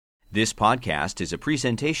This podcast is a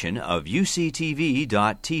presentation of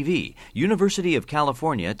UCTV.tv, University of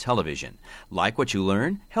California Television. Like what you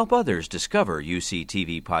learn? Help others discover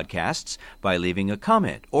UCTV podcasts by leaving a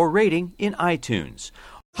comment or rating in iTunes.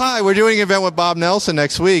 Hi, we're doing an event with Bob Nelson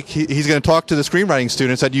next week. He's going to talk to the screenwriting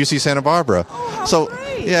students at UC Santa Barbara. Oh,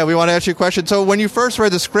 great. Yeah, we want to ask you a question. So when you first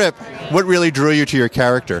read the script, what really drew you to your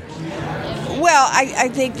character? Well, I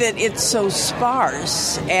think that it's so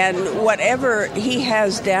sparse, and whatever he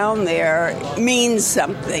has down there means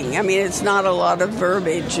something. I mean, it's not a lot of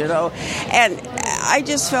verbiage, you know. And I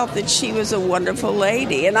just felt that she was a wonderful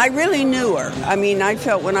lady, and I really knew her. I mean, I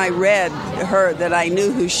felt when I read her that I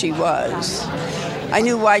knew who she was. I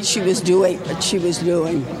knew why she was doing what she was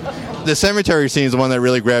doing. The cemetery scene is the one that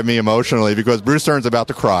really grabbed me emotionally because Bruce Dern's about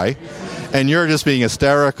to cry, and you're just being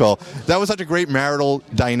hysterical. That was such a great marital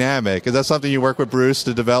dynamic. Is that something you worked with Bruce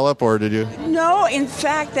to develop, or did you? No, in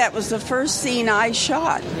fact, that was the first scene I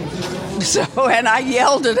shot. So, and I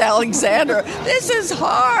yelled at Alexander, "This is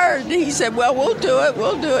hard." He said, "Well, we'll do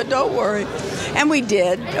it, don't worry." And we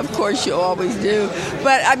did. Of course, you always do.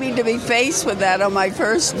 But, I mean, to be faced with that on my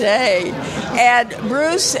first day. And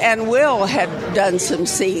Bruce and Will had done some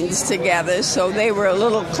scenes together, so they were a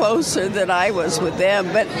little closer than I was with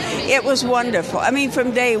them. But it was wonderful. I mean,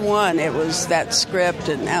 from day one, it was that script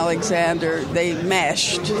and Alexander, they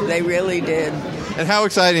meshed. They really did. And how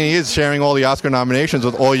exciting it is sharing all the Oscar nominations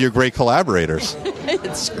with all your great collaborators.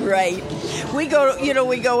 It's great. We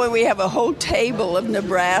go and we have a whole table of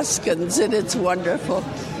Nebraskans, and it's wonderful.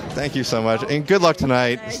 Thank you so much. And good luck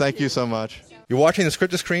tonight. Thank you so much. You're watching the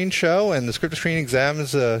Script to Screen show, and the Script to Screen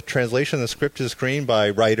examines a translation of the script to the screen by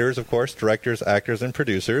writers, of course, directors, actors, and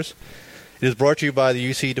producers. It is brought to you by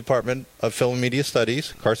the UC Department of Film and Media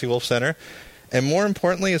Studies, Carsey Wolf Center. And more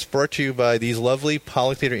importantly, it's brought to you by these lovely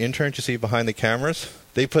Pollak Theater interns you see behind the cameras.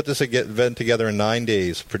 They put this event together in 9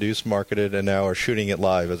 days, produced, marketed, and now are shooting it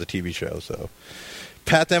live as a TV show. So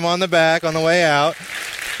pat them on the back on the way out.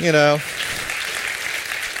 You know,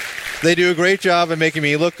 they do a great job of making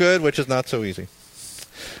me look good, which is not so easy.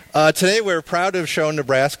 Today, we're proud to have shown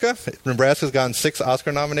Nebraska. Nebraska's gotten 6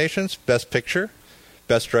 Oscar nominations: Best Picture,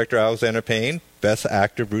 Best Director Alexander Payne, Best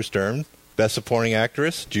Actor Bruce Dern, Best Supporting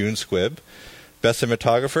Actress June Squibb, Best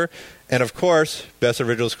Cinematographer, and of course, Best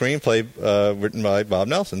Original Screenplay written by Bob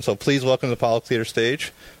Nelson. So please welcome to the Pollak Theater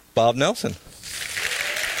stage, Bob Nelson.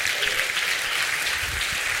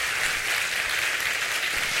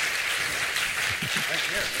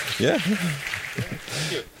 Yeah.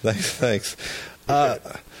 Thanks.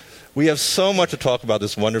 We have so much to talk about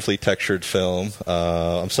this wonderfully textured film.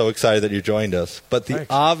 I'm so excited that you joined us. But the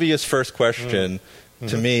obvious first question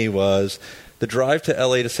to me was, the drive to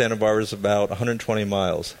L.A. to Santa Barbara is about 120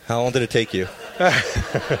 miles. How long did it take you?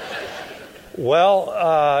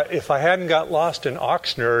 Well, if I hadn't got lost in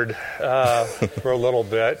Oxnard for a little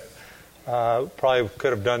bit, probably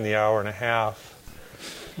could have done the hour and a half.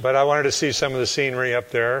 But I wanted to see some of the scenery up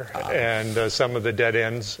there and some of the dead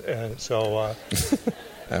ends.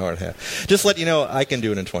 Hour and a half. Just to let you know, I can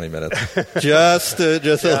do it in 20 minutes.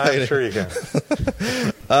 I'm sure you can.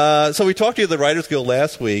 So we talked to you at the Writers Guild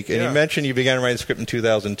last week, and you mentioned you began writing the script in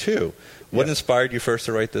 2002. What inspired you first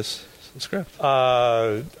to write this script?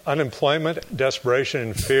 Unemployment, desperation,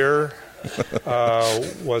 and fear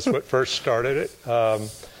was what first started it.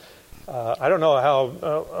 I don't know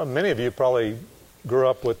how many of you probably grew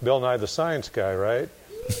up with Bill Nye the Science Guy, right?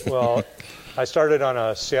 Well, I started on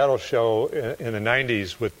a Seattle show in the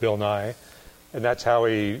 90s with Bill Nye, and that's how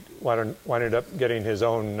he wound up getting his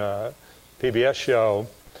own PBS show.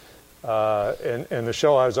 And the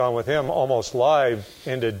show I was on with him, Almost Live,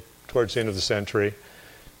 ended towards the end of the century.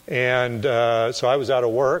 And so I was out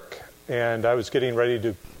of work, and I was getting ready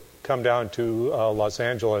to come down to Los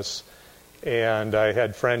Angeles. And I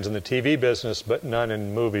had friends in the TV business, but none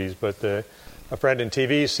in movies. But a friend in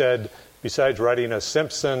TV said, besides writing a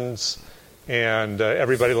Simpsons and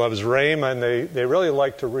Everybody Loves Raymond, they really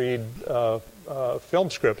like to read film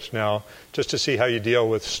scripts now, just to see how you deal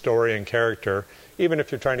with story and character, even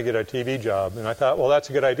if you're trying to get a TV job. And I thought, well, that's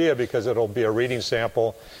a good idea because it'll be a reading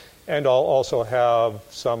sample, and I'll also have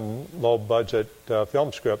some low-budget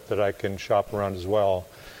film script that I can shop around as well.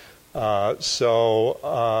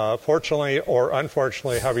 So fortunately or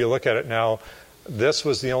unfortunately, however you look at it now, this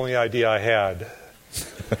was the only idea I had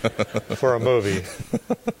for a movie.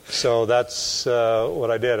 So that's what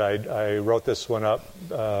I did. I wrote this one up,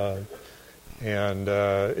 and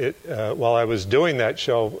while I was doing that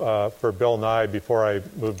show for Bill Nye before I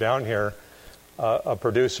moved down here, a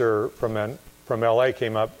producer from L.A.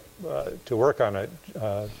 came up to work on it.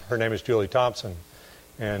 Her name is Julie Thompson,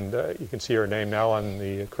 and you can see her name now on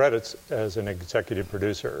the credits as an executive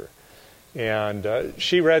producer. And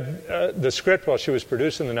she read the script while she was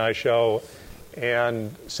producing the night show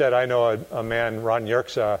and said, I know a man, Ron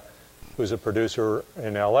Yerxa, who's a producer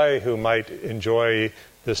in L.A., who might enjoy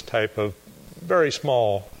this type of very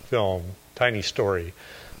small film, tiny story.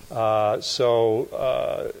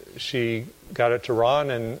 So she got it to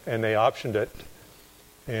Ron, and they optioned it.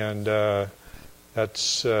 And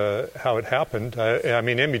that's how it happened. I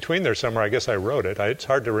mean, in between there somewhere, I guess I wrote it. It's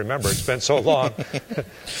hard to remember. It's been so long.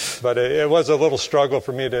 But it was a little struggle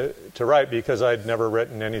for me to write because I'd never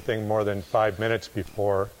written anything more than 5 minutes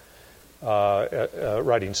before,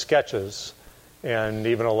 writing sketches. And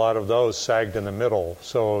even a lot of those sagged in the middle.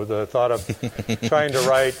 So the thought of trying to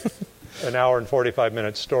write an hour and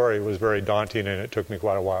 45-minute story was very daunting, and it took me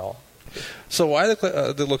quite a while. So why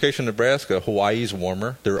the location Nebraska? Hawaii's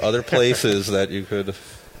warmer. There are other places that you could...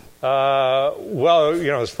 Well, you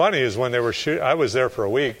know, what's funny is when they were shooting, I was there for a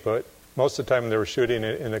week, but most of the time they were shooting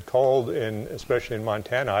in the cold, especially in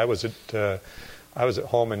Montana. I was at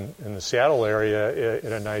home in the Seattle area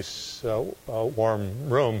in a nice warm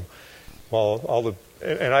room. Well,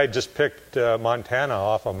 and I just picked Montana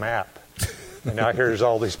off a map, and now here's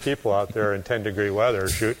all these people out there in 10-degree weather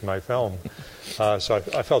shooting my film. So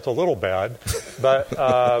I felt a little bad. But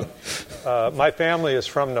my family is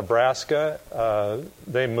from Nebraska.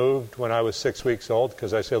 They moved when I was 6 weeks old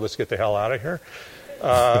because I said, let's get the hell out of here.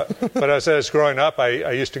 But as I was growing up,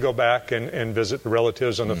 I used to go back and visit the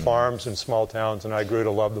relatives on the farms in small towns, and I grew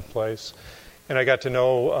to love the place. And I got to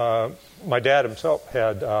know my dad himself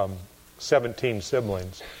had 17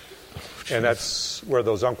 siblings. And that's where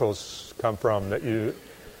those uncles come from that you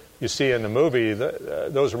see in the movie.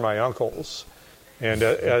 Those are my uncles. And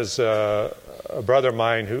as a brother of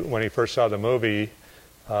mine, who, when he first saw the movie,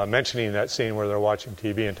 mentioning that scene where they're watching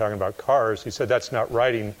TV and talking about cars, he said, that's not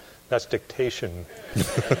writing, that's dictation.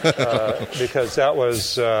 Because that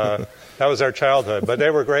was our childhood. But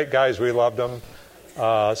they were great guys. We loved them.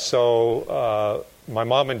 So my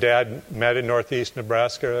mom and dad met in northeast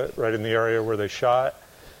Nebraska, right in the area where they shot.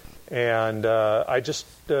 And I just,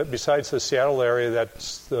 besides the Seattle area,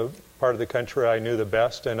 that's the part of the country I knew the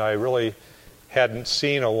best, and I really hadn't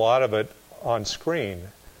seen a lot of it on screen.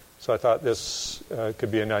 So I thought this could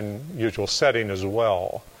be an unusual setting as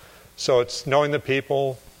well. So it's knowing the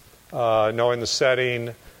people, knowing the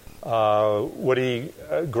setting. Woody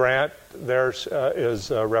Grant there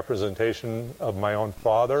is a representation of my own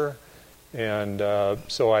father. And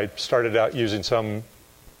so I started out using some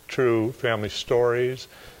true family stories.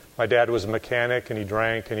 My dad was a mechanic, and he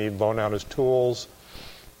drank, and he'd loan out his tools.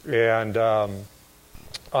 And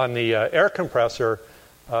on the air compressor,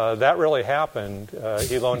 that really happened.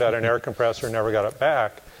 He loaned out an air compressor and never got it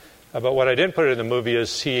back. But what I didn't put in the movie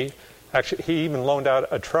is he even loaned out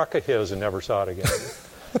a truck of his and never saw it again.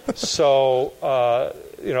 So,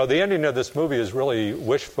 the ending of this movie is really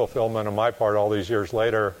wish fulfillment on my part all these years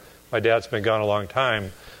later. My dad's been gone a long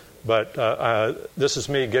time. But this is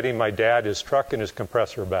me getting my dad his truck and his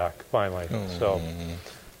compressor back, finally.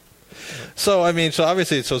 So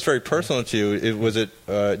obviously, it's very personal to you. Was it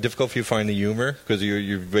difficult for you to find the humor? Because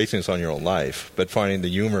you're basing this on your own life, but finding the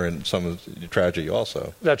humor in some of the tragedy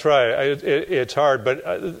also. That's right. It's hard, but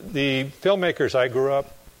the filmmakers I grew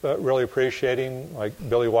up really appreciating, like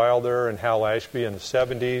Billy Wilder and Hal Ashby in the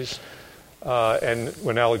 70s, and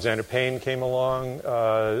when Alexander Payne came along,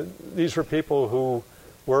 these were people who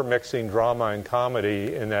were mixing drama and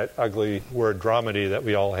comedy in that ugly word dramedy that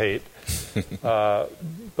we all hate.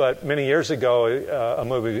 But many years ago, a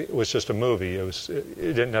movie was just a movie. It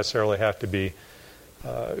didn't necessarily have to be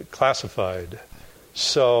classified.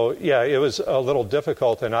 So, yeah, it was a little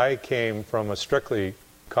difficult, and I came from a strictly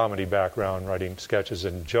comedy background, writing sketches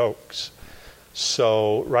and jokes.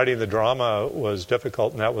 So writing the drama was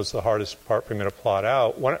difficult, and that was the hardest part for me to plot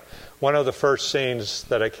out. One of the first scenes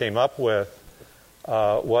that I came up with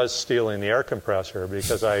was stealing the air compressor,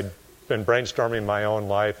 because I'd been brainstorming my own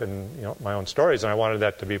life and my own stories, and I wanted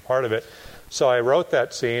that to be part of it. So I wrote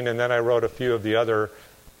that scene, and then I wrote a few of the other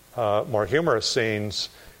more humorous scenes,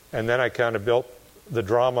 and then I kind of built the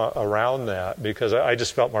drama around that, because I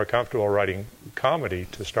just felt more comfortable writing comedy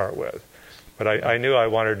to start with. But I knew I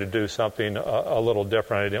wanted to do something a little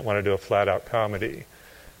different. I didn't want to do a flat-out comedy.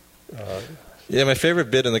 Yeah, my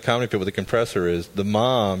favorite bit in the comedy pit with the compressor is the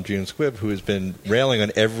mom, June Squibb, who has been railing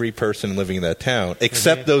on every person living in that town,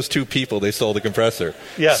 except those two people they stole the compressor.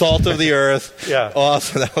 Yes. Salt of the earth. Yeah.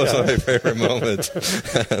 Awesome. That was one of my favorite moments.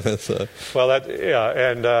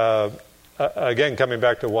 Again, coming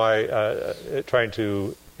back to why trying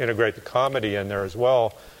to integrate the comedy in there as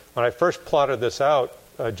well, when I first plotted this out,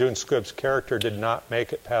 June Squibb's character did not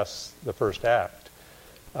make it past the first act.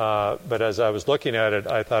 But as I was looking at it,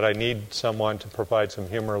 I thought I need someone to provide some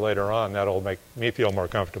humor later on. That'll make me feel more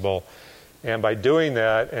comfortable. And by doing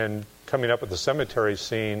that and coming up with the cemetery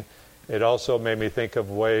scene, it also made me think of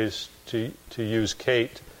ways to use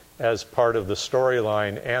Kate as part of the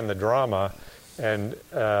storyline and the drama. And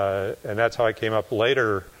that's how I came up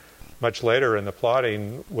later, much later in the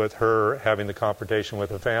plotting, with her having the confrontation with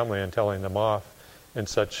the family and telling them off in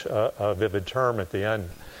such a vivid term at the end.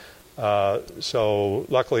 So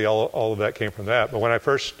luckily all of that came from that. But when I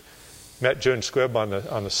first met June Squibb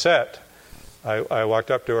on the set, I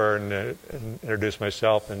walked up to her and introduced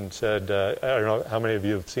myself and said, I don't know how many of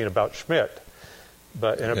you have seen About Schmidt,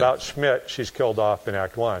 but in About Schmidt, she's killed off in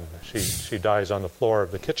Act 1. She dies on the floor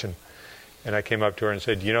of the kitchen. And I came up to her and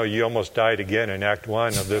said, you almost died again in Act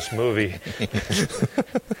 1 of this movie.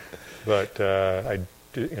 But I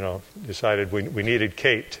decided we needed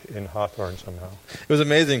Kate in Hawthorne somehow. It was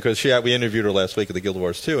amazing because we interviewed her last week at the Guild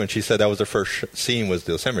Awards too, and she said that was her first scene was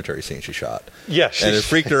the cemetery scene she shot. Yes. And it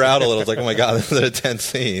freaked her out a little. It's like, oh my God, this is an intense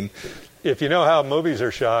scene. If you know how movies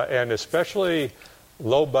are shot, and especially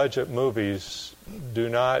low-budget movies do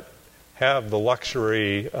not have the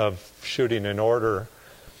luxury of shooting in order,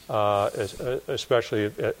 especially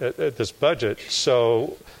at this budget.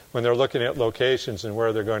 So when they're looking at locations and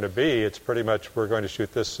where they're going to be, it's pretty much we're going to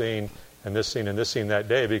shoot this scene and this scene and this scene that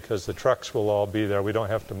day because the trucks will all be there. We don't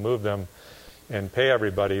have to move them and pay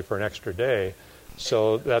everybody for an extra day.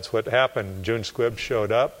 So that's what happened. June Squibb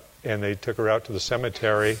showed up, and they took her out to the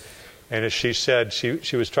cemetery. And as she said,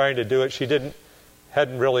 she was trying to do it. She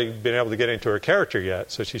hadn't really been able to get into her character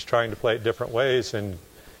yet, so she's trying to play it different ways. And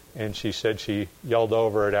she said she yelled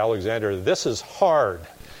over at Alexander, "This is hard,"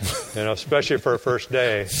 especially for a first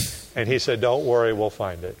day. And he said, "Don't worry, we'll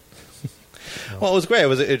find it." Well, it was great.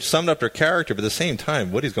 It summed up her character, but at the same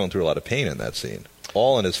time, Woody's going through a lot of pain in that scene,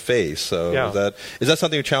 all in his face. So yeah. Is that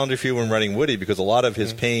something challenging for you when writing Woody? Because a lot of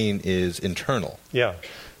his pain is internal. Yeah,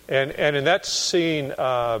 and in that scene,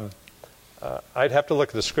 I'd have to look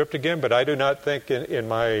at the script again, but I do not think in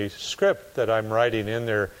my script that I'm writing in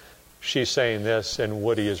there, she's saying this and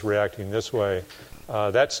Woody is reacting this way.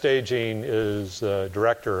 That staging is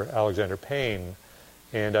director Alexander Payne,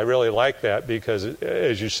 and I really like that because,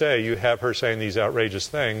 as you say, you have her saying these outrageous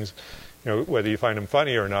things, whether you find them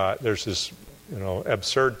funny or not. There's this,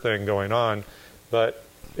 absurd thing going on, but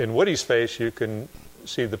in Woody's face, you can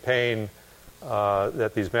see the pain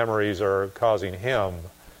that these memories are causing him.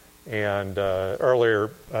 And earlier,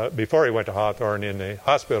 before he went to Hawthorne in the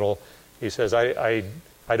hospital, he says, I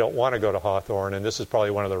don't want to go to Hawthorne, and this is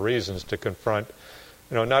probably one of the reasons to confront,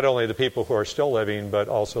 not only the people who are still living, but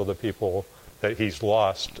also the people that he's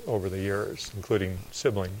lost over the years, including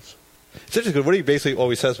siblings. It's interesting because Woody basically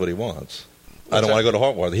always says what he wants. I don't want to go to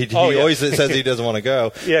Hawthorne. He always says he doesn't want to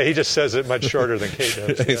go. Yeah, he just says it much shorter than Kate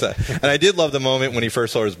does. Yeah. Exactly. And I did love the moment when he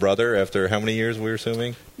first saw his brother after how many years, we were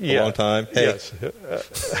assuming? A long time? Hey. Yes.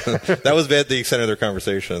 That was the extent of their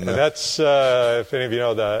conversation. And that's, if any of you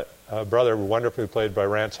know, the brother wonderfully played by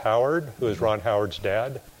Rance Howard, who is Ron Howard's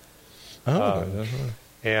dad.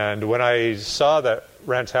 And when I saw that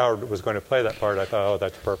Rance Howard was going to play that part, I thought, oh,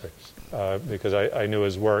 that's perfect, because I knew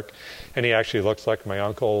his work. And he actually looks like my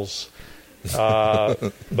uncle's. But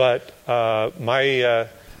there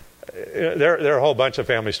are a whole bunch of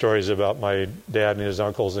family stories about my dad and his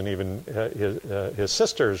uncles, and even his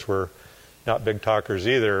sisters were not big talkers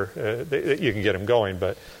either. You can get them going,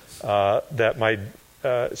 but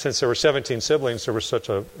since there were 17 siblings, there was such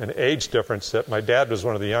an age difference that my dad was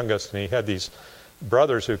one of the youngest, and he had these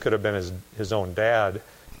brothers who could have been his own dad.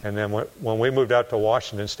 And then when we moved out to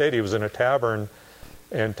Washington State, he was in a tavern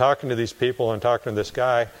and talking to these people and talking to this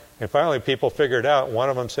guy. And finally, people figured out.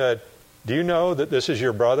 One of them said, "Do you know that this is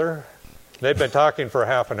your brother?" They'd been talking for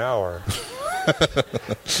half an hour.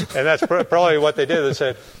 And that's probably what they did. They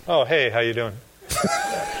said, "Oh, hey, how you doing?"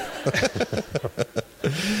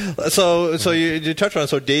 So you touched on it.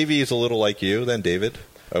 So Davy is a little like you, then David?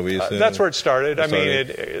 That's where it started. I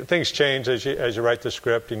mean, things change as you write the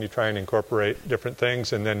script and you try and incorporate different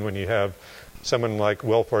things. And then when you have someone like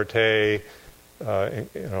Will Forte,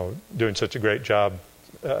 doing such a great job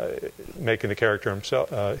making the character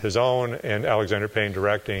himself his own, and Alexander Payne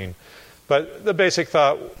directing. But the basic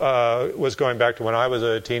thought was going back to when I was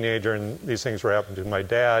a teenager and these things were happening to my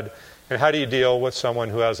dad. And how do you deal with someone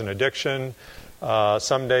who has an addiction?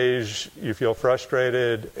 Some days you feel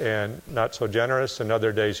frustrated and not so generous, and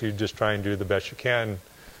other days you just try and do the best you can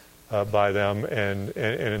by them. And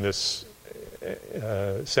in this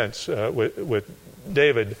sense, with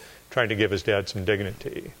David, trying to give his dad some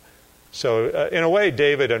dignity. So in a way,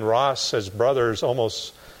 David and Ross, as brothers,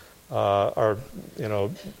 almost are,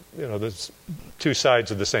 there's two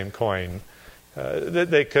sides of the same coin.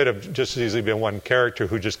 They could have just as easily been one character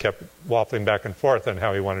who just kept waffling back and forth on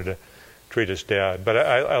how he wanted to treat his dad. But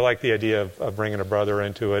I like the idea of bringing a brother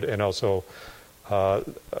into it, and also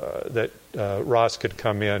that Ross could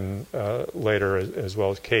come in later as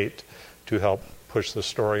well as Kate to help push the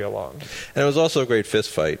story along. And it was also a great fist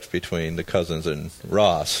fight between the cousins and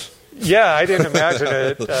Ross. Yeah, I didn't imagine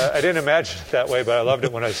it. I didn't imagine it that way, but I loved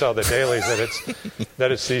it when I saw the dailies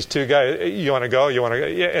that it's these two guys. You want to go? You want to go?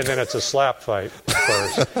 Yeah, and then it's a slap fight, of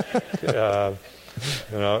course.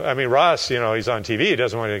 I mean, Ross, he's on TV. He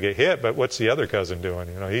doesn't want to get hit, but what's the other cousin doing?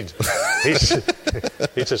 He's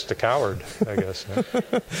just a coward, I guess.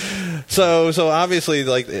 So obviously,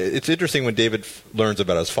 like, it's interesting when David learns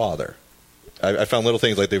about his father. I found little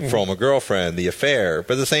things like they throw him a girlfriend, the affair,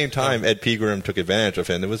 but at the same time, Ed Pegram took advantage of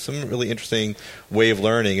him. There was some really interesting way of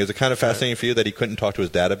learning. Is it kind of fascinating for you that he couldn't talk to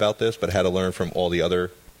his dad about this, but had to learn from all the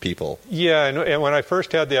other people? Yeah, and when I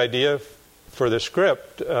first had the idea for the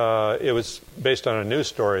script, it was based on a news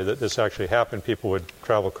story that this actually happened. People would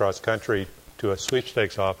travel cross country to a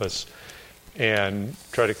sweepstakes office and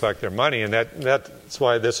try to collect their money, and that's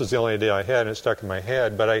why this was the only idea I had, and it stuck in my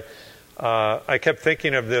head. But I kept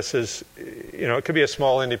thinking of this as, it could be a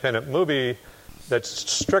small independent movie that's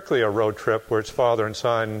strictly a road trip where it's father and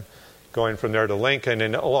son going from there to Lincoln,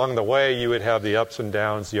 and along the way you would have the ups and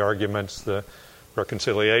downs, the arguments, the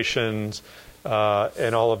reconciliations,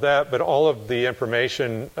 and all of that. But all of the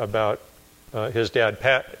information about his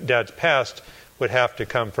dad's past would have to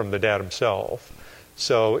come from the dad himself.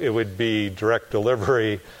 So it would be direct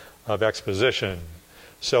delivery of exposition.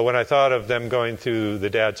 So when I thought of them going to the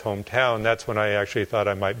dad's hometown, that's when I actually thought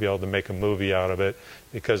I might be able to make a movie out of it,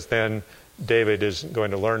 because then David isn't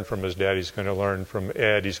going to learn from his dad. He's going to learn from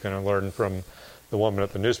Ed. He's going to learn from the woman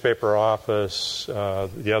at the newspaper office,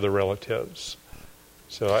 the other relatives.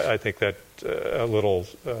 So I think that's a little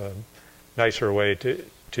nicer way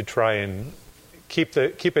to try and keep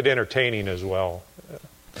it entertaining as well.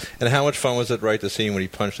 And how much fun was it write the scene when he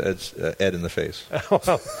punched Ed in the face?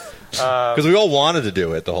 Well, because we all wanted to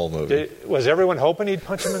do it the whole movie. Was everyone hoping he'd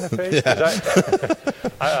punch him in the face?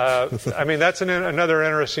 Yeah. I mean, that's another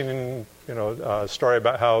interesting story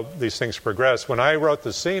about how these things progress. When I wrote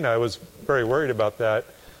the scene, I was very worried about that,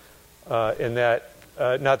 in that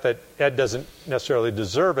not that Ed doesn't necessarily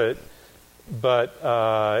deserve it, but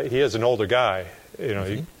he is an older guy,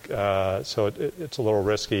 so it's a little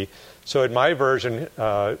risky. So in my version,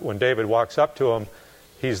 when David walks up to him,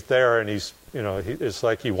 he's there and it's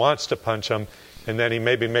like he wants to punch him, and then he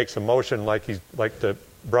maybe makes a motion like he's like to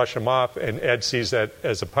brush him off, and Ed sees that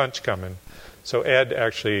as a punch coming. So Ed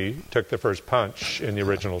actually took the first punch in the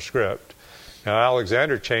original script. Now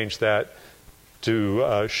Alexander changed that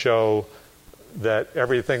to show that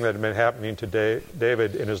everything that had been happening to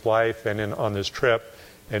David in his life and on this trip,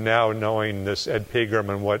 and now knowing this Ed Pegram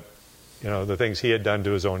and what the things he had done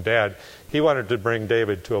to his own dad, he wanted to bring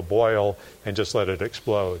David to a boil and just let it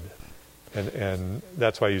explode. And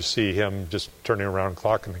that's why you see him just turning around and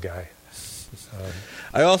clocking the guy.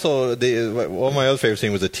 I also, one of my other favorite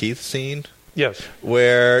scenes was the teeth scene. Yes.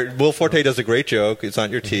 Where Will Forte does a great joke, it's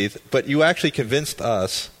not your teeth, but you actually convinced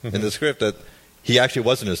us in the script that he actually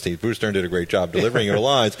wasn't his teeth. Bruce Dern did a great job delivering your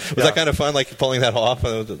lines. Was that kind of fun, like pulling that off?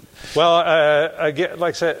 Well, again,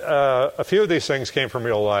 like I said, a few of these things came from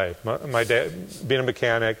real life. My dad, being a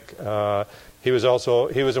mechanic, he was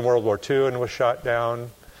in World War II and was shot down.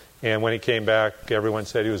 And when he came back, everyone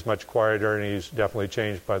said he was much quieter, and he's definitely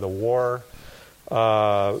changed by the war.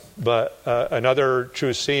 But another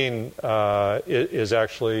true scene is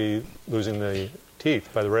actually losing the teeth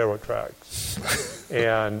by the railroad tracks.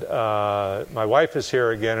 And my wife is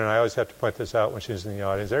here again, and I always have to point this out when she's in the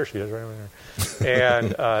audience. There she is, right over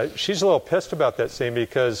there. And she's a little pissed about that scene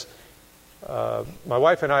because my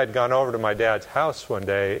wife and I had gone over to my dad's house one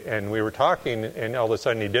day, and we were talking, and all of a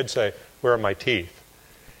sudden he did say, "Where are my teeth?"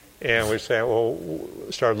 And we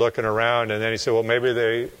started looking around, and then he said, "Well, maybe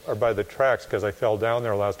they are by the tracks because I fell down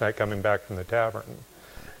there last night coming back from the tavern."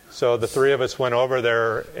 So the three of us went over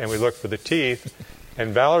there, and we looked for the teeth,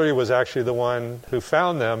 and Valerie was actually the one who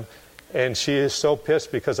found them, and she is so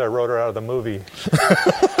pissed because I wrote her out of the movie.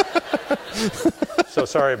 So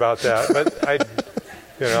sorry about that, but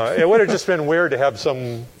it would have just been weird to have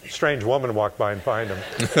some strange woman walk by and find them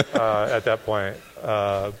at that point.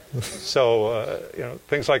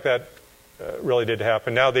 Things like that really did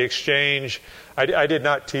happen. Now the exchange, I did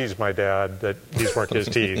not tease my dad that these weren't his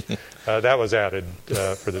teeth. That was added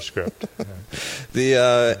for the script.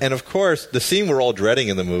 And of course, the scene we're all dreading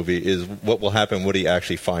in the movie is what will happen when he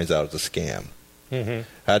actually finds out it's a scam. Mm-hmm.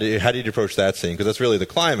 How did you approach that scene? Because that's really the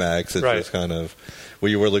climax. It's just kind of, were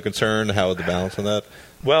you really concerned? How was the balance on that?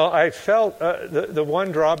 Well, I felt the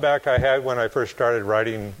one drawback I had when I first started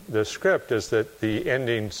writing the script is that the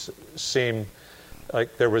endings seemed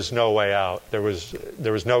like there was no way out. There was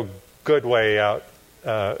no good way out,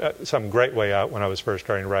 some great way out when I was first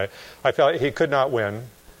starting to write. I felt he could not win,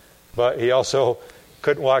 but he also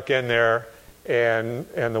couldn't walk in there and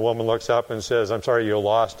the woman looks up and says, "I'm sorry, you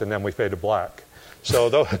lost," and then we fade to black.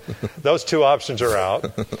 So those two options are out.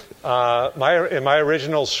 In my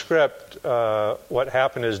original script, what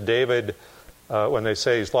happened is David, when they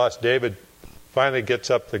say he's lost, David finally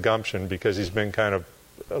gets up the gumption because he's been kind of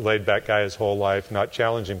a laid-back guy his whole life, not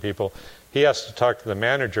challenging people. He has to talk to the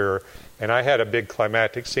manager, and I had a big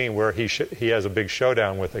climactic scene where he has a big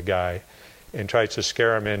showdown with a guy and tries to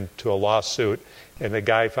scare him into a lawsuit, and the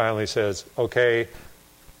guy finally says, "Okay,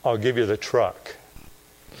 I'll give you the truck."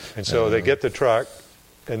 And so they get the truck,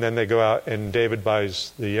 and then they go out, and David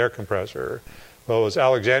buys the air compressor. Well, it was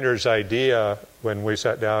Alexander's idea when we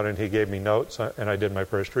sat down and he gave me notes, and I did my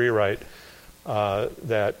first rewrite,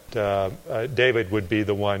 that David would be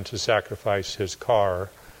the one to sacrifice his car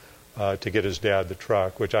to get his dad the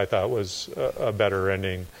truck, which I thought was a better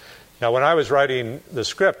ending. Now, when I was writing the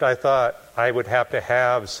script, I thought I would have to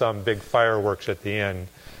have some big fireworks at the end,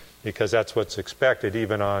 because that's what's expected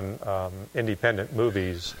even on independent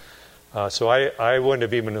movies. So I wouldn't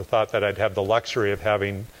have even thought that I'd have the luxury of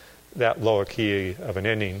having that low a key of an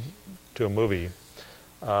ending to a movie.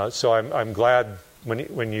 So I'm glad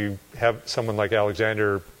when you have someone like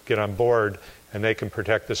Alexander get on board and they can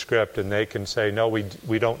protect the script and they can say, no,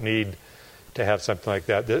 we don't need to have something like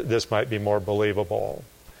that. This might be more believable.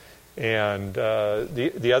 And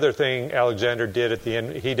the other thing Alexander did at the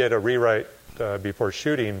end, he did a rewrite before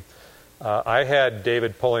shooting. I had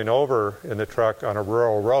David pulling over in the truck on a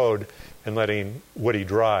rural road and letting Woody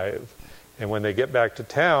drive. And when they get back to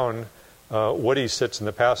town, Woody sits in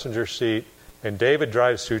the passenger seat, and David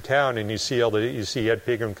drives through town, and you see Ed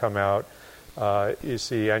Pegram come out, you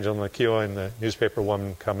see Angela McEwen and the newspaper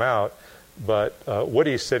woman come out, but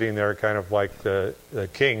Woody's sitting there kind of like the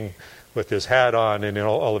king with his hat on and in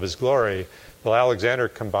all of his glory. Well, Alexander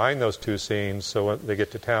combined those two scenes, so when they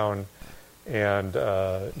get to town, and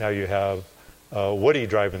now you have Woody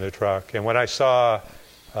driving the truck. And when I saw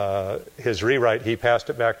his rewrite, he passed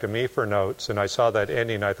it back to me for notes, and I saw that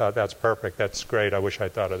ending. I thought, that's perfect. That's great. I wish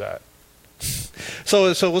I'd thought of that. So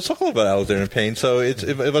let's talk a little about Alexander Payne. So it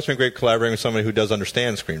must have been great collaborating with somebody who does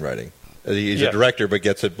understand screenwriting. He's a director, but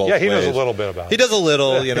gets it both ways. Yeah, he knows a little bit about it. He does a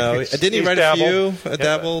little, you know. Didn't he write dabbled. a few?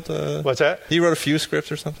 Dabbled? What's that? He wrote a few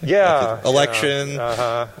scripts or something? Yeah. Like Election,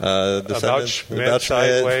 About Schmidt,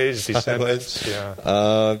 Sideways, Descendants. Yeah.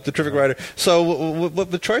 The terrific writer. So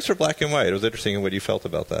the choice for black and white, it was interesting in what you felt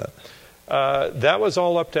about that. That was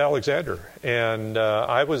all up to Alexander, and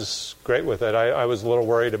I was great with it. I was a little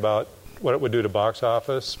worried about what it would do to box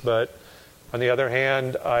office, but on the other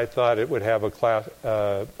hand, I thought it would have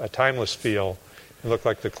a timeless feel. It looked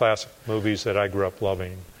like the classic movies that I grew up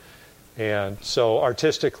loving. And so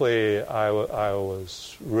artistically, I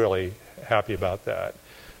was really happy about that.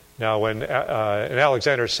 Now, when and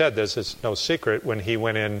Alexander said this, it's no secret, when he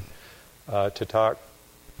went in to talk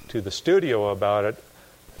to the studio about it,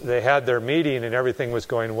 they had their meeting and everything was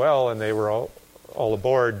going well, and they were all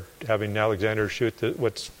aboard having Alexander shoot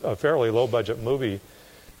what's a fairly low-budget movie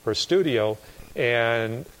for a studio,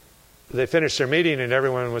 and they finished their meeting and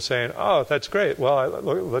everyone was saying, "Oh, that's great. Well,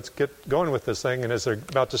 let's get going with this thing." And as they're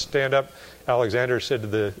about to stand up, Alexander said to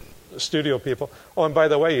the studio people, "Oh, and by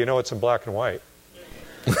the way, you know it's in black and white."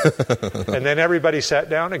 And then everybody sat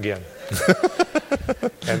down again.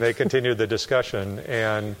 And they continued the discussion.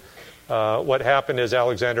 And what happened is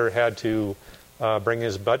Alexander had to bring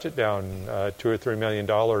his budget down $2 or $3 million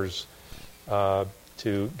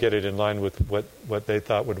to get it in line with what they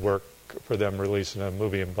thought would work for them releasing a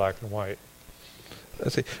movie in black and white.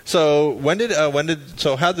 Let's see. So how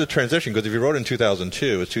did the transition? Because if you wrote in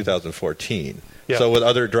 2002, it's 2014. Yeah. So with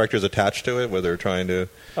other directors attached to it, where they're trying to?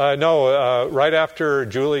 No. Right after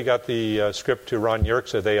Julie got the script to Ron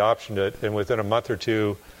Yerxa, they optioned it, and within a month or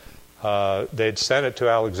two, they'd sent it to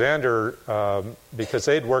Alexander because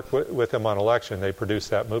they'd worked with him on Election. They produced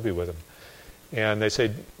that movie with him. And they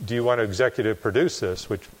said, "Do you want to executive produce this?"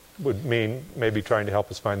 Which would mean maybe trying to help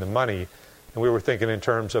us find the money. And we were thinking in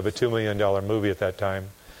terms of a $2 million movie at that time.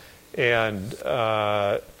 And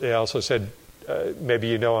they also said, maybe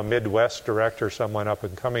you know a Midwest director, someone up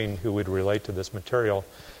and coming who would relate to this material.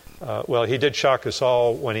 Well, he did shock us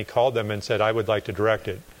all when he called them and said, "I would like to direct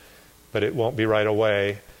it, but it won't be right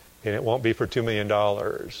away, and it won't be for $2 million.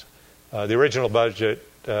 The original budget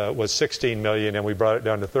was $16 million, and we brought it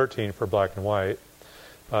down to $13 for black and white.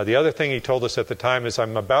 The other thing he told us at the time is,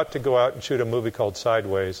 I'm about to go out and shoot a movie called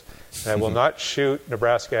Sideways, and I will not shoot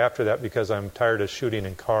Nebraska after that because I'm tired of shooting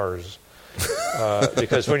in cars.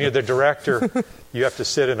 Because when you're the director, you have to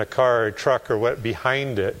sit in a car or truck or what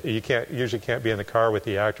behind it. You usually can't be in the car with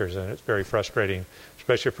the actors, and it's very frustrating,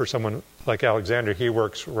 especially for someone like Alexander. He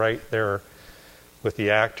works right there with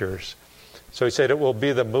the actors. So he said it will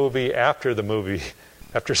be the movie, after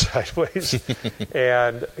Sideways.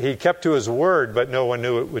 And he kept to his word, but no one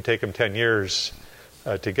knew it would take him 10 years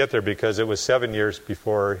to get there, because it was 7 years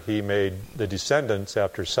before he made The Descendants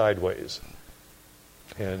after Sideways.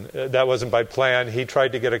 And that wasn't by plan. He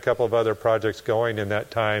tried to get a couple of other projects going in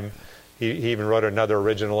that time. He even wrote another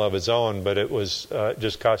original of his own, but it was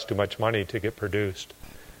just cost too much money to get produced.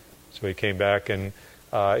 So he came back, and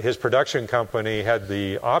his production company had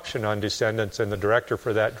the option on Descendants, and the director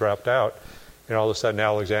for that dropped out. And all of a sudden,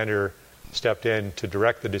 Alexander stepped in to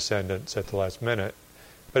direct The Descendants at the last minute.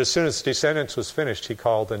 But as soon as Descendants was finished, he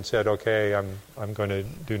called and said, "Okay, I'm going to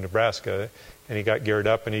do Nebraska." And he got geared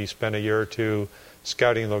up, and he spent a year or two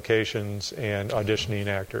scouting locations and auditioning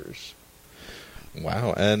actors.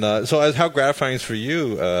 Wow. And so how gratifying is for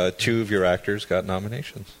you, 2 of your actors got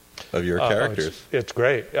nominations of your characters? It's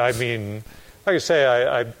great. I mean, like I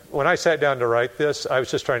say, when I sat down to write this, I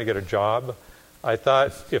was just trying to get a job. I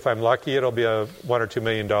thought, if I'm lucky, it'll be a $1 or $2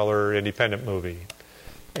 million independent movie.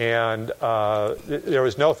 And there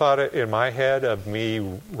was no thought in my head of me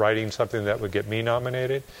writing something that would get me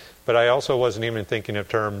nominated. But I also wasn't even thinking in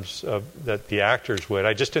terms of that the actors would.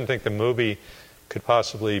 I just didn't think the movie could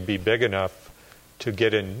possibly be big enough to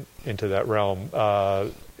get into that realm.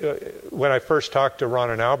 When I first talked to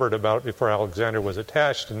Ron and Albert about it before Alexander was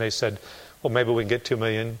attached, and they said, well, maybe we can get $2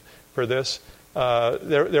 million for this.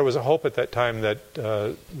 There was a hope at that time that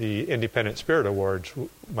the Independent Spirit Awards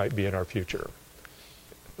might be in our future,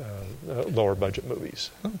 lower budget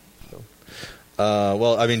movies. Oh.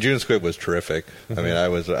 Well, I mean, June Squibb was terrific. Mm-hmm. I mean,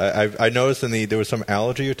 I noticed there was some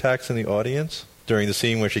allergy attacks in the audience during the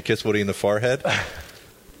scene where she kissed Woody in the forehead.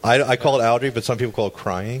 I call it allergy, but some people call it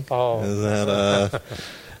crying. Oh. Is that,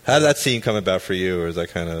 how did that scene come about for you, or is that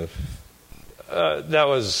kind of... That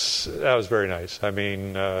was very nice. I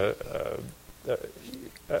mean,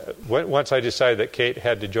 once I decided that Kate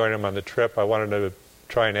had to join him on the trip, I wanted to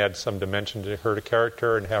try and add some dimension to her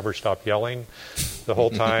character and have her stop yelling the whole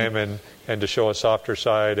time and to show a softer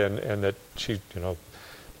side, and that she,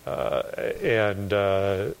 there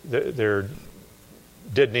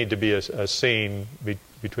did need to be a scene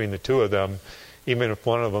between the two of them, even if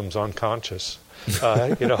one of them's unconscious,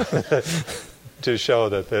 to show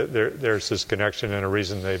that there's this connection and a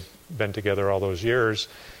reason they've been together all those years.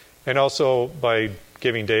 And also by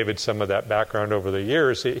giving David some of that background over the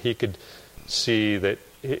years, he could see that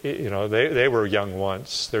they were young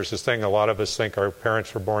once. There's this thing, a lot of us think our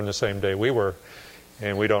parents were born the same day we were,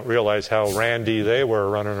 and we don't realize how randy they were,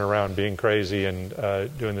 running around being crazy and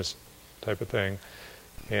doing this type of thing.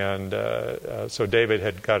 And so David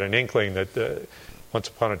had got an inkling that once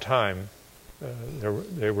upon a time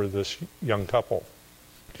they were this young couple.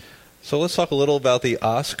 So let's talk a little about the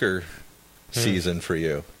Oscar season for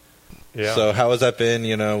you. Yeah. So how has that been,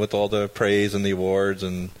 with all the praise and the awards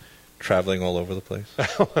and traveling all over the place?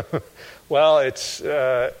 Well,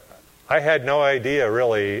 I had no idea,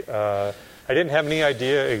 really. I didn't have any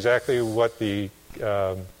idea exactly what when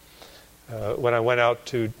I went out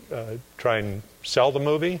to try and sell the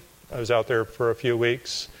movie, I was out there for a few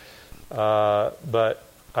weeks. But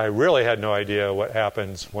I really had no idea what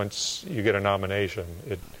happens once you get a nomination.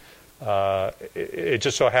 It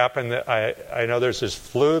just so happened that I know there's this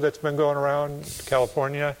flu that's been going around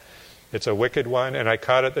California. It's a wicked one, and I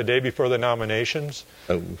caught it the day before the nominations.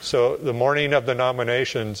 Oh. So the morning of the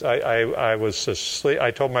nominations, I was asleep.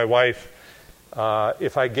 I told my wife,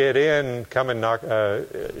 if I get in, come and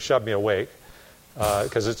shove me awake,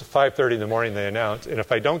 because it's 5:30 in the morning they announce, and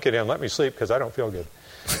if I don't get in, let me sleep because I don't feel good.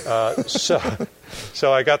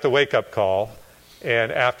 So I got the wake-up call,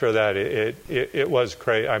 and after that, it was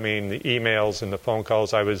crazy. I mean, the emails and the phone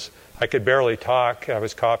calls, I could barely talk. I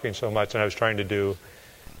was coughing so much, and I was trying to do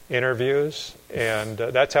interviews, and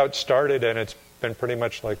that's how it started, and it's been pretty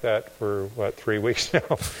much like that for 3 weeks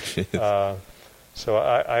now. So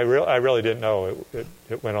I really didn't know it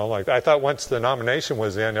went on like that. I thought once the nomination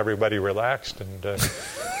was in, everybody relaxed, and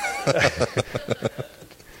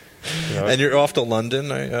and you're off to London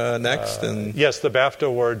next. And yes, the BAFTA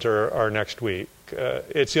awards are next week.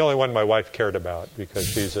 It's the only one my wife cared about because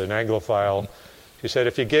she's an Anglophile. She said,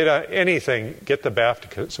 if you get anything, get the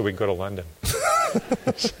BAFTA so we can go to London.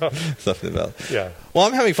 Something about. Yeah. Well,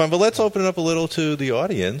 I'm having fun, but let's open it up a little to the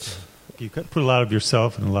audience. You put a lot of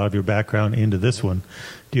yourself and a lot of your background into this one.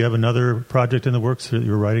 Do you have another project in the works that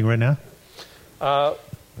you're writing right now?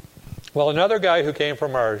 Well, another guy who came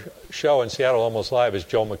from our show in Seattle Almost Live is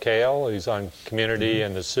Joe McHale. He's on Community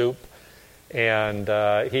and The Soup. And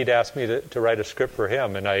he'd asked me to write a script for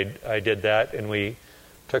him, and I did that, and we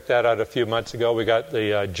took that out a few months ago. We got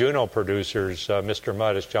the Juno producers, Mr.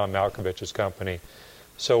 Mudd is John Malkovich's company.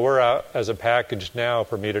 So we're out as a package now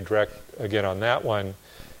for me to direct again on that one,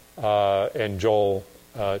 and Joel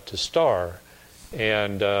to star.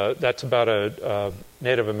 And that's about a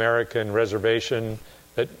Native American reservation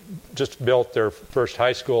that just built their first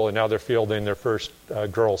high school, and now they're fielding their first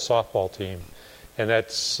girls softball team. And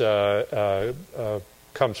that's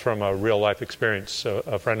comes from a real-life experience,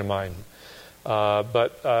 a friend of mine.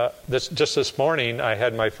 But this morning, I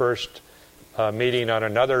had my first meeting on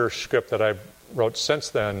another script that I wrote since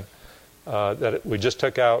then that we just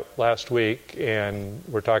took out last week, and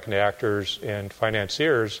we're talking to actors and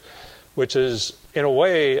financiers, which is, in a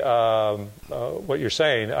way, what you're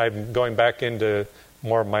saying. I'm going back into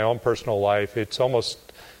more of my own personal life. It's almost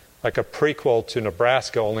like a prequel to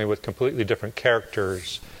Nebraska, only with completely different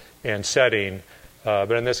characters and setting.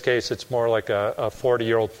 But in this case, it's more like a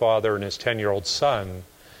 40-year-old father and his 10-year-old son.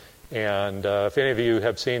 And if any of you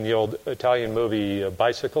have seen the old Italian movie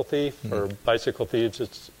Bicycle Thief, or Bicycle Thieves,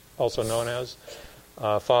 it's also known as,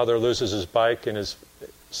 father loses his bike and his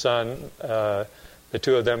son, the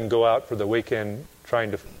two of them go out for the weekend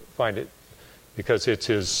trying to find it because it's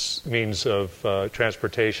his means of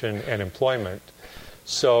transportation and employment.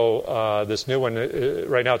 So this new one,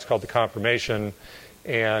 right now it's called The Confirmation.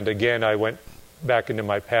 And again, I went back into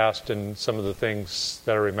my past and some of the things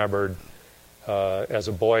that I remembered as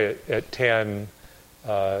a boy at 10,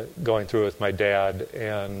 going through with my dad.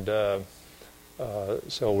 And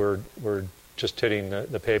so we're just hitting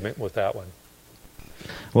the pavement with that one.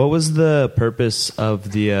 What was the purpose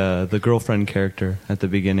of the girlfriend character at the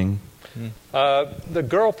beginning? The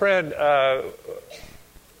girlfriend,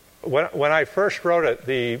 when I first wrote it,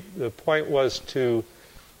 the point was to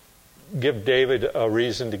give David a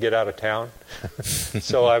reason to get out of town.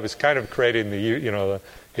 So I was kind of creating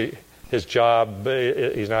his job.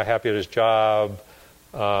 He's not happy at his job.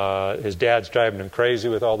 His dad's driving him crazy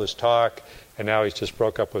with all this talk, and now he's just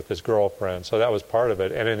broke up with his girlfriend. So that was part of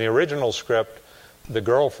it. And in the original script, the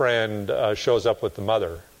girlfriend shows up with the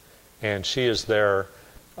mother, and she is there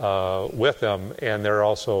with them, and they're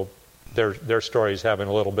also their stories having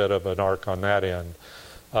a little bit of an arc on that end.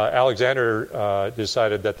 Alexander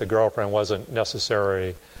decided that the girlfriend wasn't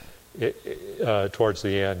necessary towards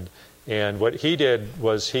the end, and what he did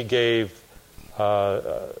was he gave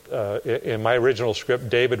in my original script,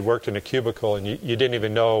 David worked in a cubicle, and you didn't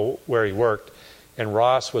even know where he worked, and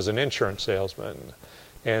Ross was an insurance salesman,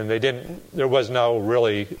 and there was no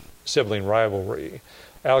really sibling rivalry.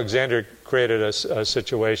 Alexander created a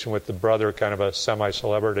situation with the brother, kind of a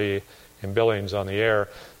semi-celebrity in Billings on the air,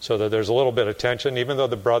 so that there's a little bit of tension, even though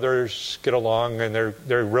the brothers get along and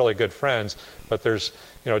they're really good friends. But there's,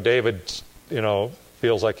 David,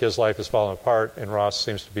 feels like his life is falling apart, and Ross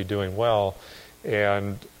seems to be doing well.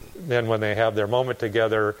 And then when they have their moment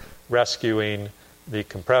together, rescuing the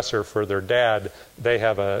compressor for their dad,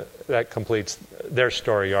 that completes their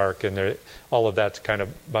story arc, and all of that's kind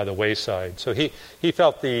of by the wayside. So he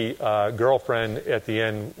felt the girlfriend at the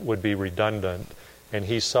end would be redundant, and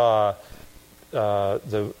he saw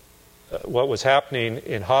what was happening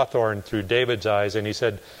in Hawthorne through David's eyes, and he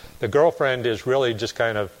said the girlfriend is really just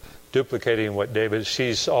kind of duplicating what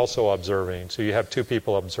she's also observing. So you have two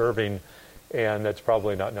people observing, and that's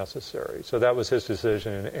probably not necessary. So that was his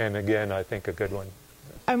decision, and again, I think a good one.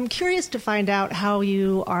 I'm curious to find out how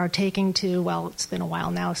you are taking to, well, it's been a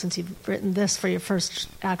while now since you've written this for your first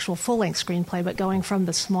actual full-length screenplay, but going from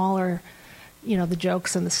the smaller, the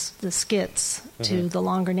jokes and the skits to the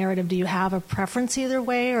longer narrative. Do you have a preference either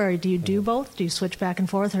way, or do you do both? Do you switch back and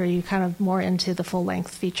forth, or are you kind of more into the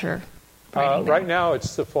full-length feature? Right now,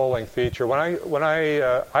 it's the full-length feature. When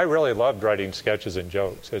I really loved writing sketches and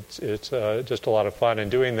jokes. It's just a lot of fun.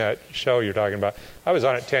 And doing that show you're talking about, I was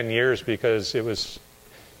on it 10 years because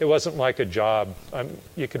it wasn't like a job.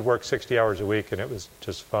 You could work 60 hours a week, and it was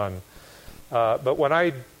just fun. But when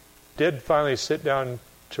I did finally sit down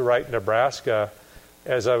to write Nebraska,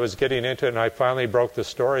 as I was getting into it, and I finally broke the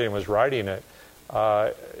story and was writing it,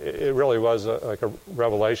 it really was like a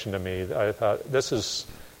revelation to me. I thought, this is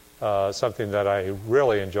something that I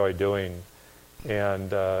really enjoy doing,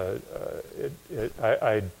 and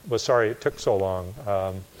I was sorry it took so long.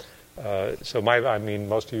 So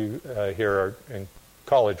most of you here are in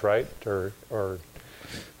college, right? Or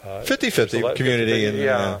 50-50 community. 50-50, and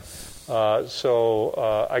yeah.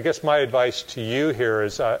 So I guess my advice to you here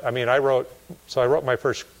is, I wrote my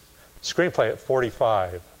first screenplay at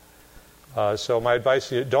 45. So my advice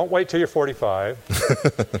to you, don't wait till you're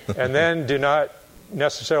 45, and then do not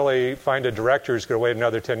necessarily find a director who's going to wait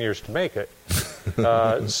another 10 years to make it.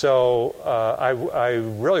 So I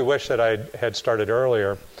really wish that I had started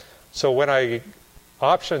earlier. So when I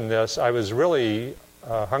optioned this, I was really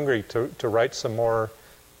hungry to write some more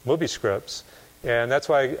movie scripts, and that's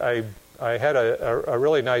why I had a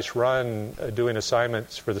really nice run doing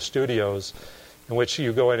assignments for the studios, in which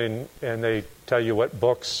you go in and they tell you what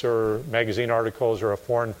books or magazine articles or a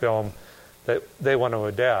foreign film that they want to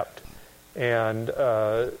adapt. And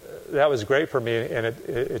that was great for me, and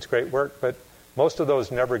it's great work, but most of those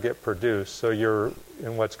never get produced, so you're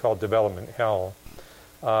in what's called development hell.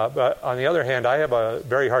 But on the other hand, I have a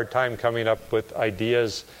very hard time coming up with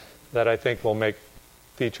ideas that I think will make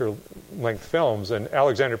feature-length films. And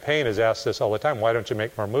Alexander Payne has asked this all the time, why don't you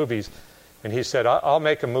make more movies? And he said, I'll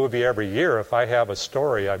make a movie every year if I have a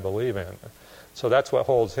story I believe in. So that's what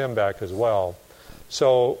holds him back as well.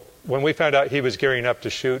 So when we found out he was gearing up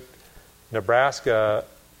to shoot Nebraska,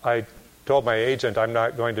 I told my agent I'm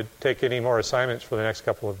not going to take any more assignments for the next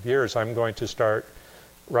couple of years. I'm going to start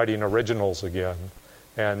writing originals again.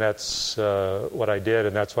 And that's what I did,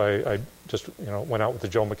 and that's why I just went out with the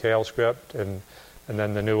Joel McHale script, and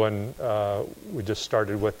then the new one we just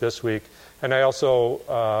started with this week. And I also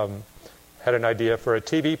had an idea for a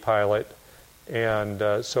TV pilot,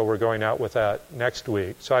 and so we're going out with that next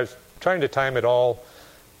week. So I was trying to time it all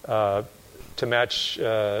to match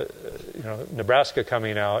Nebraska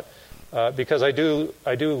coming out, because I do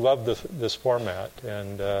love this format,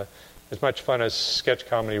 and as much fun as sketch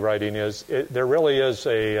comedy writing is, there really is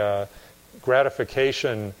a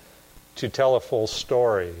gratification to tell a full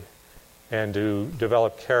story and to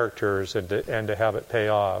develop characters and to have it pay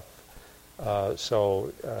off. That's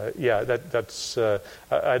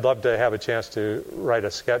I'd love to have a chance to write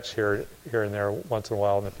a sketch here and there once in a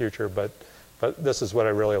while in the future, but this is what I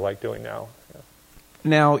really like doing now. Yeah.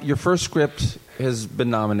 Now, your first script has been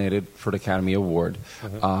nominated for an Academy Award,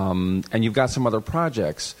 and you've got some other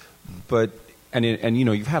projects, but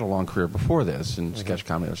you've had a long career before this in sketch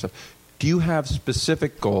comedy and stuff. Do you have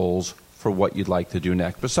specific goals for what you'd like to do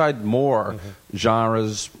next, beside more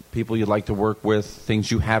genres, people you'd like to work with,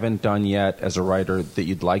 things you haven't done yet as a writer that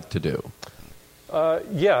you'd like to do? The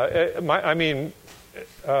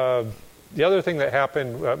other thing that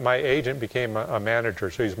happened, my agent became a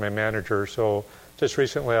manager, so he's my manager. So just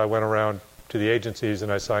recently I went around to the agencies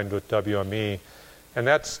and I signed with WME, and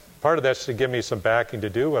part of that's to give me some backing to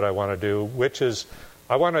do what I want to do, which is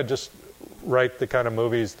I want to just write the kind of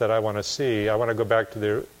movies that I want to see. I want to go back to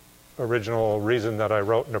the original reason that I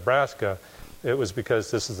wrote Nebraska. It was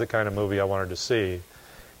because this is the kind of movie I wanted to see.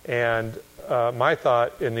 And my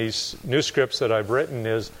thought in these new scripts that I've written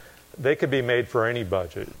is they could be made for any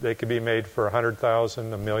budget. They could be made for $100,000,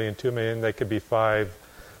 $1 million, $2 million. They could be $5 million,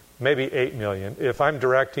 maybe $8 million. If I'm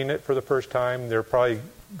directing it for the first time, they're probably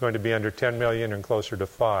going to be under $10 million and closer to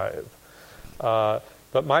 $5 million.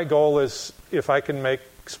 But my goal is, if I can make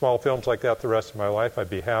small films like that the rest of my life, I'd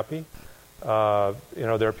be happy. There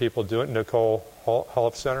are people doing it. Nicole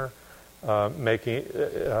Holofcener making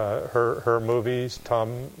her movies.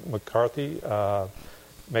 Tom McCarthy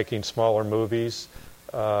making smaller movies.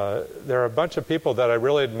 There are a bunch of people that I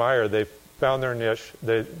really admire. They've found their niche.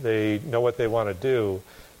 They know what they want to do.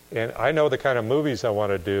 And I know the kind of movies I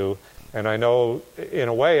want to do. And I know, in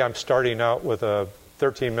a way, I'm starting out with a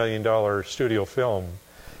 $13 million studio film.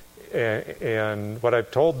 And what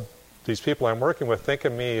I've told these people I'm working with, think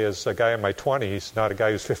of me as a guy in my 20s, not a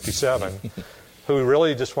guy who's 57, who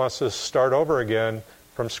really just wants to start over again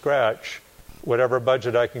from scratch, whatever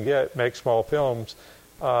budget I can get, make small films.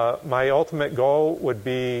 My ultimate goal would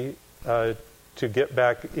be to get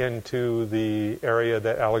back into the area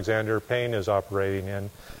that Alexander Payne is operating in,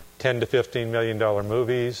 $10 to $15 million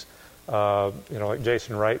movies, like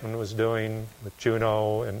Jason Reitman was doing with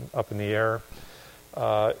Juno and Up in the Air.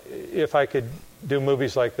 If I could do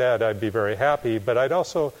movies like that, I'd be very happy. But I'd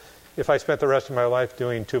also, if I spent the rest of my life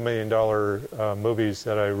doing $2 million movies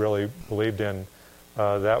that I really believed in,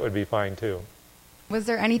 that would be fine too. Was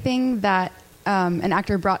there anything that an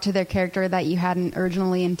actor brought to their character that you hadn't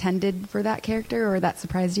originally intended for that character, or that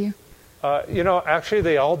surprised you? Actually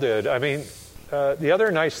they all did. I mean, the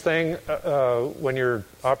other nice thing when you're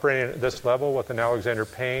operating at this level with an Alexander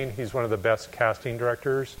Payne, he's one of the best casting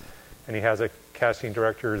directors, and he has a casting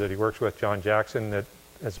director that he works with, John Jackson, that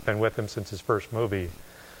has been with him since his first movie.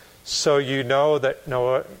 So you know that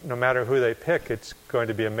no matter who they pick, it's going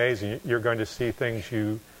to be amazing. You're going to see things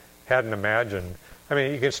you hadn't imagined. I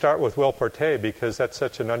mean, you can start with Will Forte because that's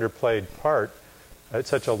such an underplayed part. It's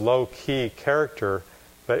such a low-key character,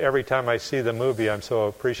 but every time I see the movie, I'm so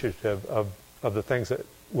appreciative of the things that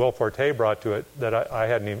Will Forte brought to it that I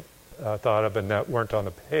hadn't even thought of and that weren't on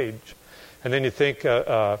the page. And then you think,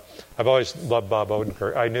 I've always loved Bob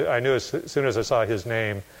Odenkirk. I knew as soon as I saw his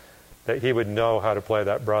name that he would know how to play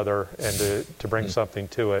that brother and to bring something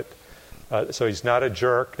to it. So he's not a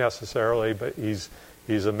jerk necessarily, but he's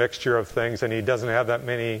a mixture of things, and he doesn't have that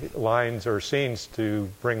many lines or scenes to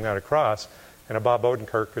bring that across. And Bob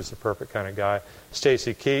Odenkirk is the perfect kind of guy.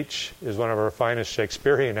 Stacy Keach is one of our finest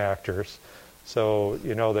Shakespearean actors, so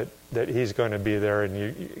you know that he's going to be there,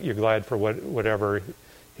 and you're glad for whatever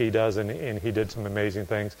he does, and he did some amazing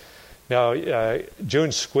things. Now, June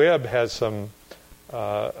Squibb has some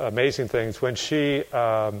amazing things. When she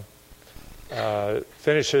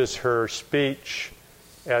finishes her speech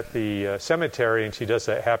at the cemetery and she does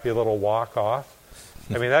that happy little walk off,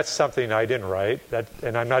 I mean, that's something I didn't write.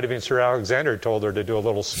 And I'm not even sure Alexander told her to do a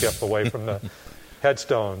little skip away from the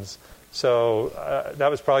headstones. So that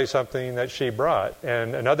was probably something that she brought.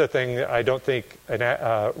 And another thing I don't think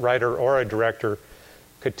a writer or a director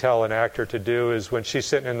could tell an actor to do is when she's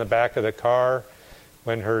sitting in the back of the car,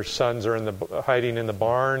 when her sons are hiding in the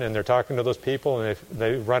barn and they're talking to those people and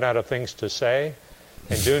they run out of things to say,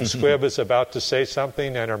 and June Squibb is about to say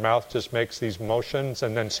something and her mouth just makes these motions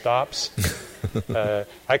and then stops.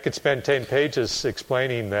 I could spend 10 pages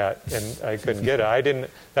explaining that, and I couldn't get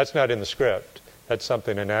it. That's not in the script. That's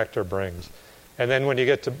something an actor brings. And then when you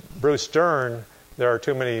get to Bruce Dern, there are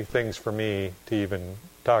too many things for me to even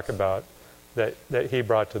talk about that he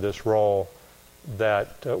brought to this role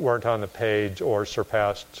that weren't on the page or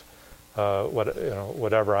surpassed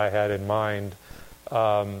whatever I had in mind.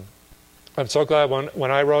 I'm so glad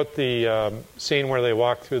when I wrote the scene where they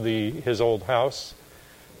walk through his old house,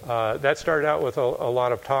 that started out with a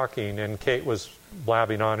lot of talking, and Kate was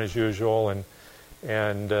blabbing on as usual,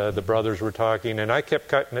 and the brothers were talking, and I kept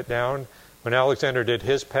cutting it down. When Alexander did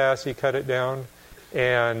his pass, he cut it down,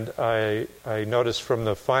 and I noticed from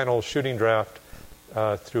the final shooting draft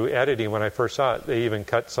through editing, when I first saw it, they even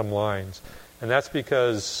cut some lines. And that's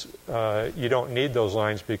because you don't need those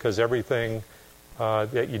lines, because everything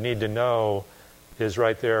that you need to know is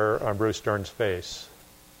right there on Bruce Dern's face.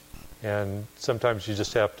 And sometimes you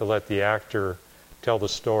just have to let the actor tell the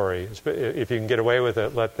story. If you can get away with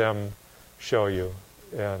it, let them show you.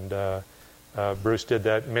 And Bruce did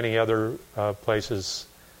that in many other places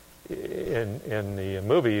in the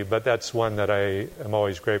movie, but that's one that I am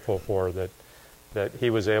always grateful for, that he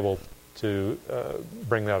was able to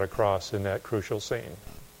bring that across in that crucial scene.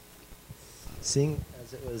 Seeing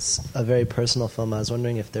as it was a very personal film, I was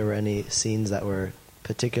wondering if there were any scenes that were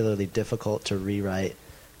particularly difficult to rewrite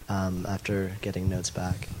after getting notes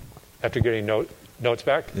back. After getting notes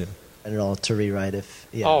back? Yeah. And all to rewrite if...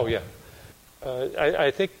 Yeah. Oh, yeah.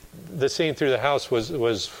 I think the scene through the house was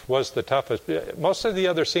the toughest. Most of the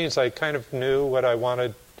other scenes I kind of knew what I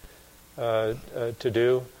wanted to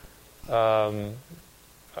do.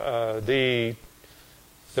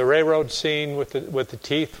 The railroad scene with the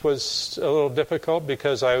teeth was a little difficult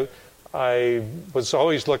because I was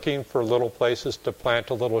always looking for little places to plant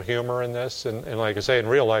a little humor in this, and like I say, in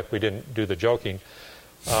real life we didn't do the joking,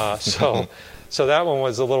 so that one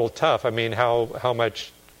was a little tough. I mean, how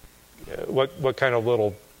much, what kind of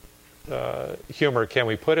little humor can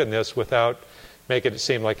we put in this without making it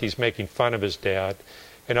seem like he's making fun of his dad,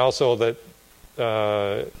 and also that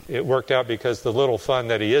it worked out because the little fun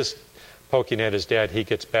that he is poking at his dad, he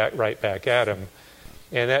gets right back at him.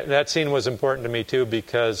 And that scene was important to me too,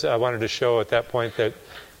 because I wanted to show at that point that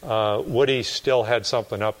Woody still had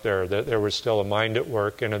something up there, that there was still a mind at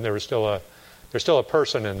work, and there's still a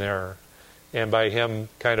person in there. And by him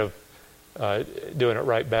kind of doing it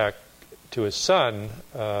right back to his son,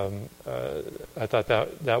 I thought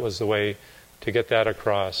that was the way to get that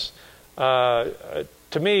across.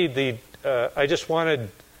 To me, I just wanted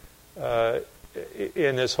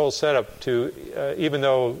in this whole setup to, even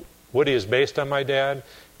though Woody is based on my dad,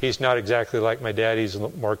 he's not exactly like my dad. He's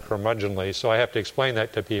more curmudgeonly, so I have to explain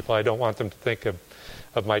that to people. I don't want them to think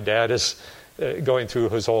of my dad as going through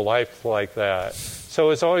his whole life like that.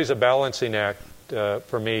 So it's always a balancing act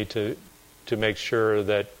for me to make sure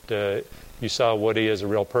that you saw Woody as a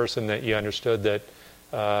real person, that you understood that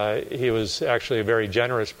he was actually a very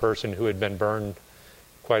generous person who had been burned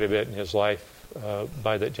quite a bit in his life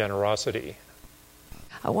by that generosity.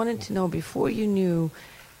 I wanted to know, before you knew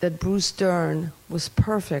that Bruce Dern was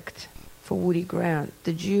perfect for Woody Grant,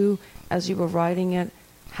 did you, as you were writing it,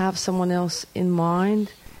 have someone else in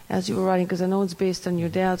mind as you were writing? Because I know it's based on your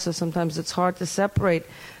dad, so sometimes it's hard to separate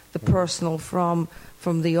the personal from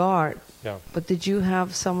the art. Yeah. But did you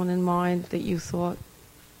have someone in mind that you thought?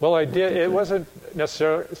 Well, I did. It wasn't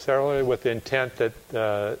necessarily with the intent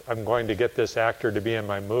that I'm going to get this actor to be in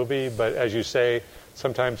my movie, but as you say,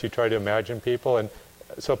 sometimes you try to imagine people. And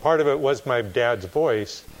so part of it was my dad's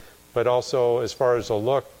voice, but also as far as the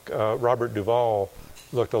look, Robert Duvall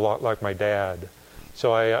looked a lot like my dad.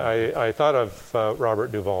 So I thought of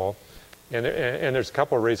Robert Duvall, and there's a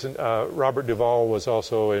couple of reasons. Robert Duvall was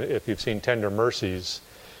also, if you've seen Tender Mercies,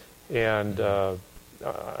 and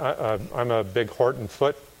I'm a big Horton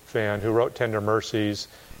Foote fan who wrote Tender Mercies,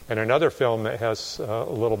 and another film that has a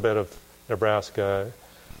little bit of Nebraska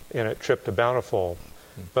in it, Trip to Bountiful.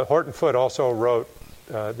 But Horton Foote also wrote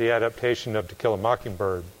the adaptation of To Kill a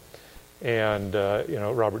Mockingbird, and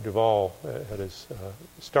Robert Duvall had his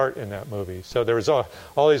start in that movie. So there was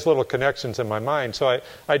all these little connections in my mind. So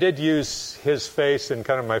I did use his face and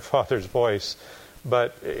kind of my father's voice,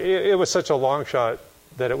 but it was such a long shot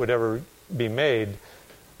that it would ever be made.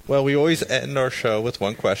 Well, we always end our show with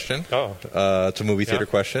one question. It's a movie theater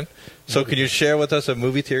question. So can you share with us a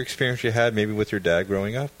movie theater experience you had, maybe with your dad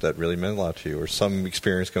growing up, that really meant a lot to you, or some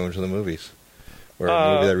experience going to the movies, or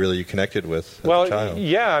a movie that really you connected with as a child?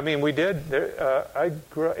 Yeah, I mean, we did.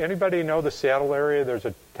 Anybody know the Seattle area? There's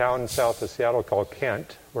a town south of Seattle called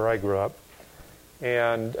Kent, where I grew up.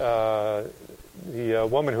 And the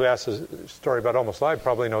woman who asked the story about Almost Live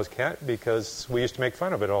probably knows Kent because we used to make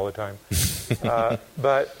fun of it all the time.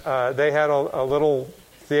 But they had a little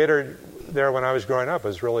theater there when I was growing up. It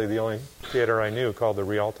was really the only theater I knew, called the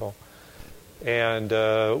Rialto. And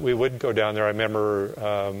we would go down there. I remember,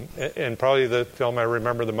 and probably the film I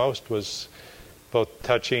remember the most was both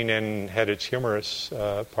touching and had its humorous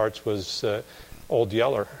parts was Old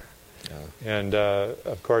Yeller. Yeah. And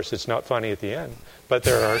of course, it's not funny at the end. But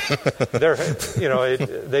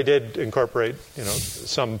they did incorporate,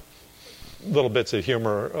 some little bits of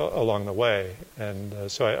humor along the way, and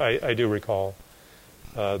so I do recall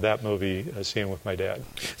that movie seeing with my dad.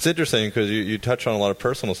 It's interesting because you touch on a lot of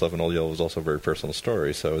personal stuff, and Old Yeller was also a very personal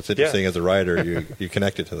story. So it's interesting as a writer you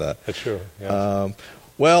connected to that. That's true. Yeah.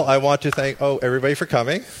 Well, I want to thank everybody for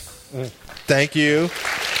coming. Thank you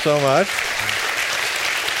so much.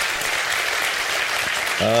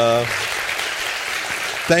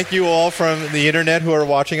 Thank you all from the internet who are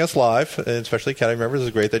watching us live, and especially Academy members.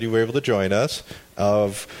 It's great that you were able to join us.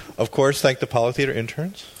 Of course, thank the Apollo Theater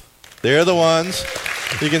interns. They're the ones.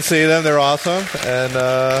 You can see them. They're awesome.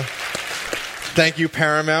 And thank you,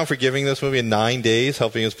 Paramount, for giving this movie in 9 days,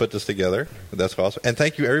 helping us put this together. That's awesome. And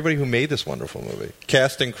thank you, everybody who made this wonderful movie.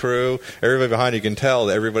 Cast and crew, everybody behind you can tell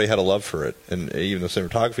that everybody had a love for it. And even the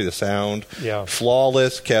cinematography, the sound,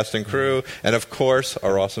 flawless cast and crew. And, of course,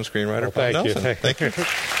 our awesome screenwriter, Paul Nelson. Thank you.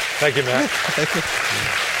 Thank you, Matt. Thank you.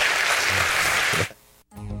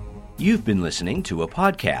 You've been listening to a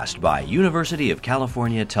podcast by University of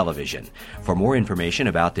California Television. For more information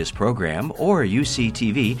about this program or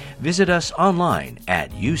UCTV, visit us online at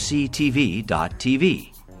uctv.tv.